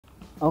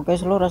Oke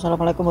seluruh,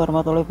 assalamualaikum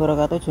warahmatullahi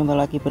wabarakatuh. Jumpa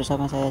lagi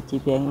bersama saya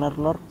JB Angler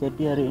lor.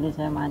 Jadi hari ini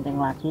saya mancing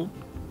lagi.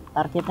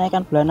 Targetnya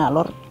ikan belanak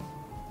lor.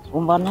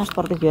 Umpannya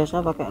seperti biasa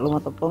pakai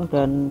lumut tepung,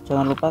 dan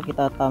jangan lupa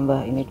kita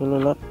tambah ini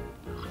dulu lor,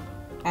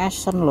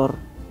 esen lor.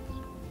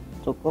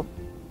 Cukup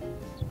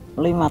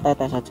 5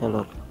 tetes saja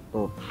lor.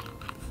 Tuh.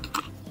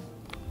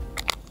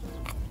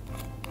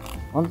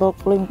 Untuk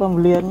link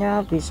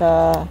pembeliannya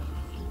bisa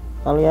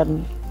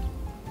kalian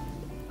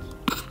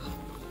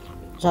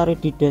cari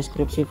di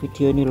deskripsi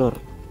video ini lor.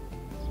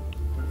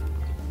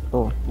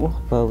 Tuh,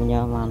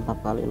 baunya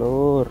mantap kali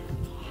lur.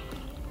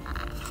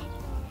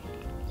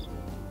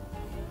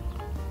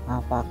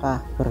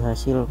 Apakah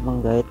berhasil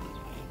menggait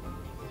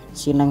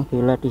sineng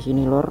bela di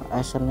sini lur,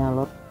 esennya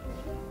lur?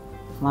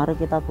 Mari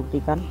kita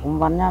buktikan.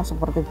 Umpannya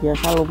seperti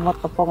biasa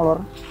lumut tepung lur.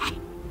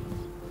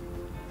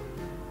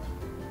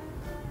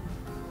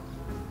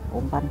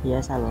 Umpan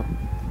biasa lur.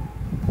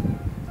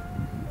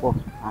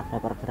 Ada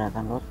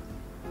pergerakan lur.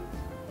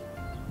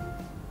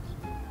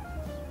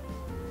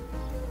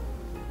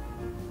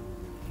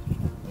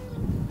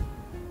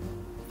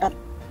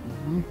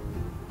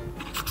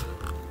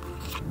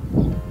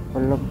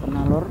 Belum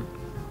kena lur,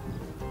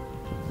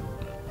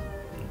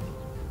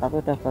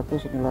 tapi udah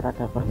bagus ini lur,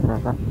 ada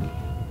pergerakan.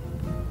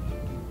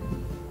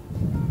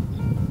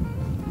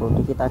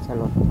 Dikit aja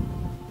lur.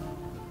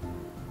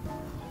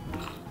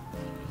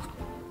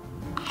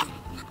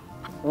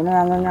 Ini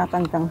anginnya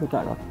kencang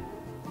juga lur.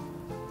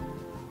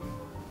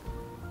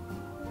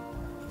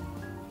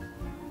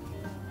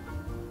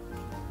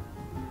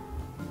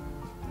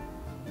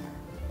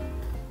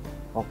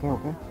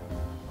 Oke.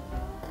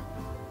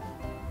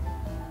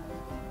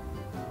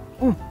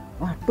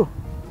 Waduh,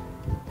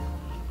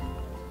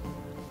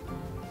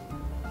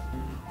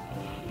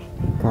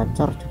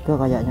 gacor juga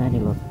kayaknya ini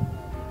lor.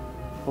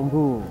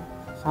 Tunggu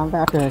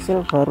sampai ada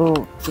hasil baru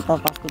kita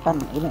pastikan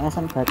ini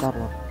esen gacor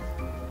lor.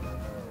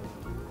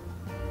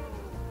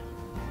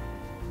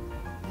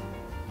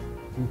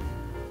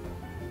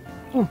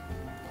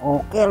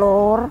 Oke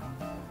lor,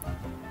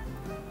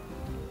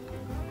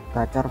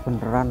 gacor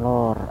beneran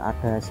lor,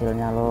 ada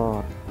hasilnya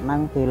lor.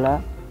 Nang bela.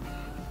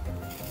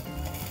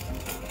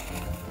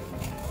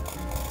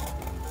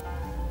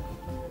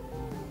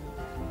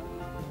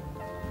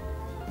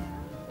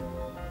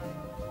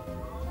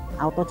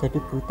 Auto jadi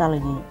brutal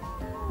ini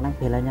nang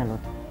belanya lor.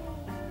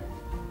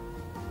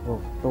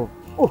 Tuh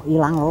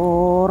hilang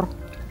lor.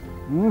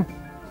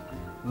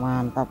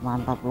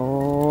 Mantap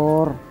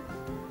lor,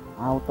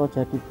 auto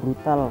jadi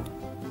brutal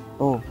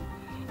tuh.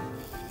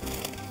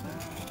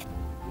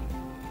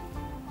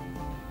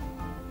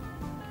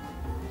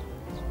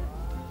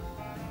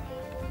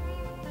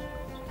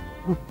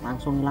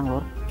 Langsung hilang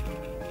lor.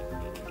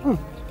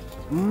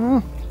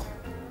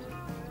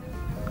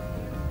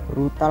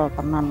 Brutal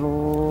tenan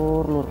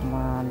lur,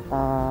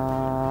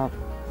 mantap.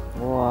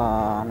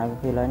 Wah, anak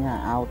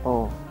belanya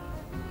auto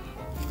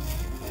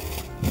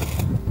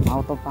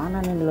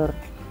panen ini lur.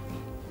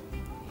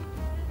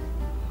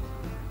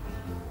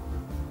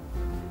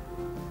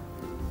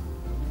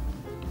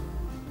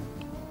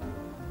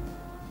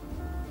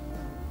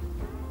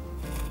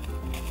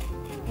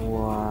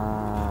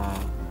 Wah,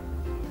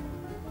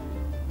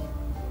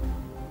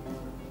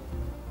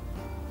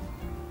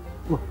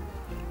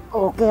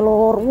 oke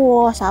lur.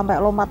 Wah, sampai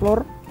lompat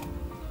lur.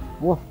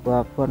 Wah,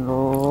 babon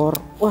lur.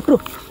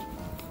 Waduh.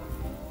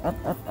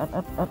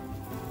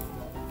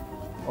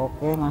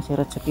 Oke,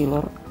 masih rezeki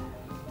lur.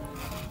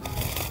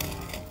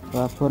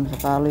 Babon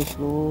sekali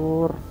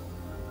lur.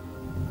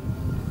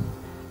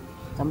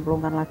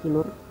 Cemplungkan lagi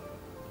lur.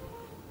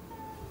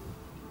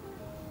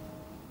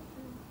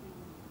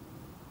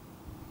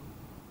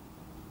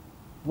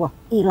 Wah,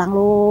 hilang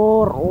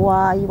lur.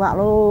 Wah, iwak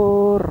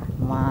lur.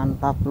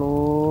 Mantap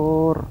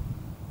lur.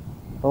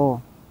 Tuh.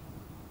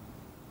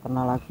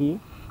 Kena lagi.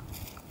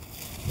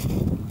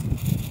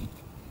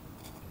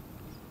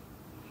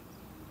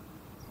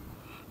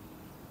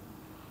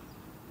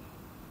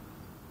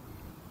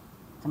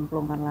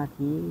 Cemplungkan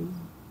lagi.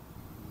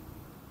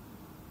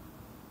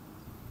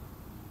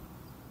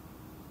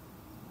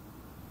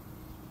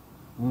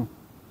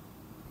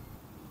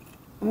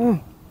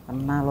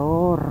 Kena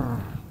lur.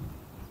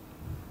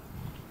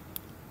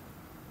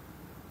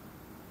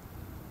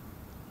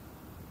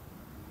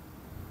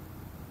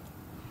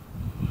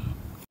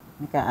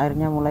 Ini kayak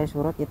airnya mulai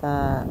surut,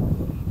 kita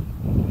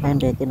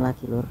pendekin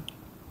lagi lur,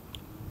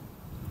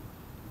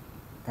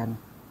 dan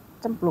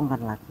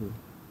cemplungkan lagi.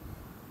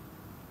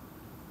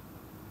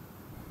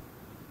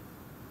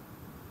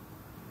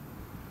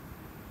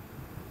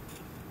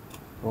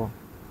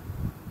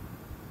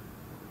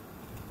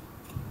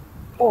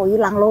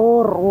 Hilang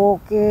lur.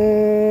 Oke,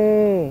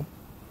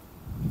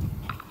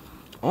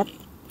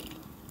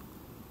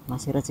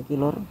 masih rezeki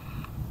lur,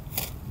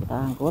 kita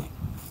angkut.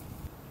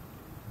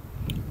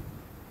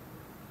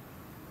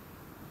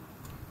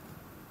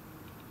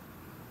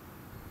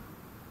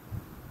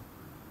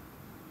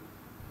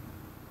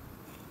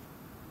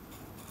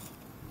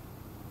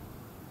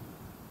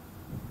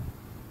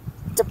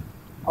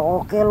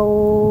 Oke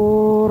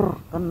lur,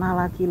 kena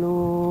lagi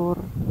lur.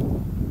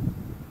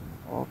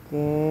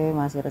 Oke,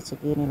 masih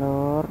rezeki nih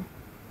lur.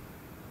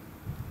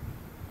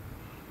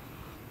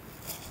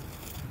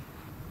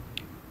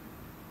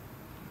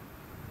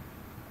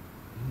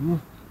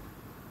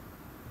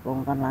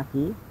 Bongkar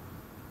lagi.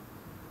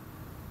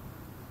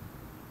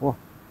 Wah,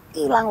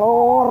 hilang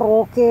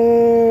lur. Oke,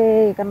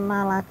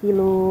 kena lagi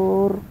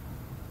lur.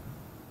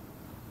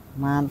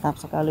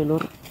 Mantap sekali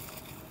lur.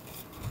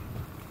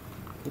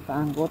 Kita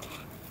angkut.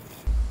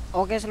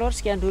 Oke seluruh,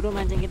 sekian dulu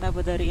mancing kita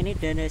buat hari ini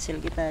dan hasil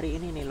kita hari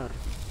ini nih lur.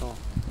 Tuh,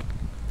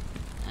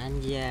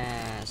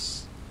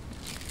 anjas,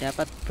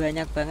 dapat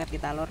banyak banget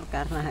kita lur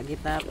karena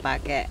kita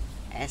pakai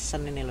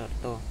esen ini lur.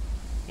 Tuh,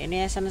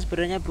 ini esen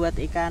sebenarnya buat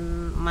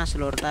ikan emas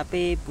lur,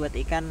 tapi buat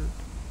ikan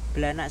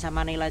belanak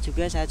sama nila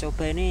juga saya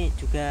coba, ini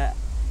juga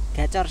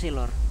gacor sih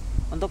lur.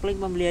 Untuk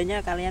link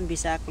pembeliannya kalian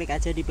bisa klik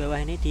aja di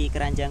bawah ini di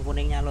keranjang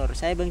kuningnya lur.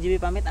 Saya Bang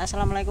Jibi pamit,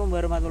 assalamualaikum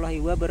warahmatullahi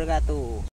wabarakatuh.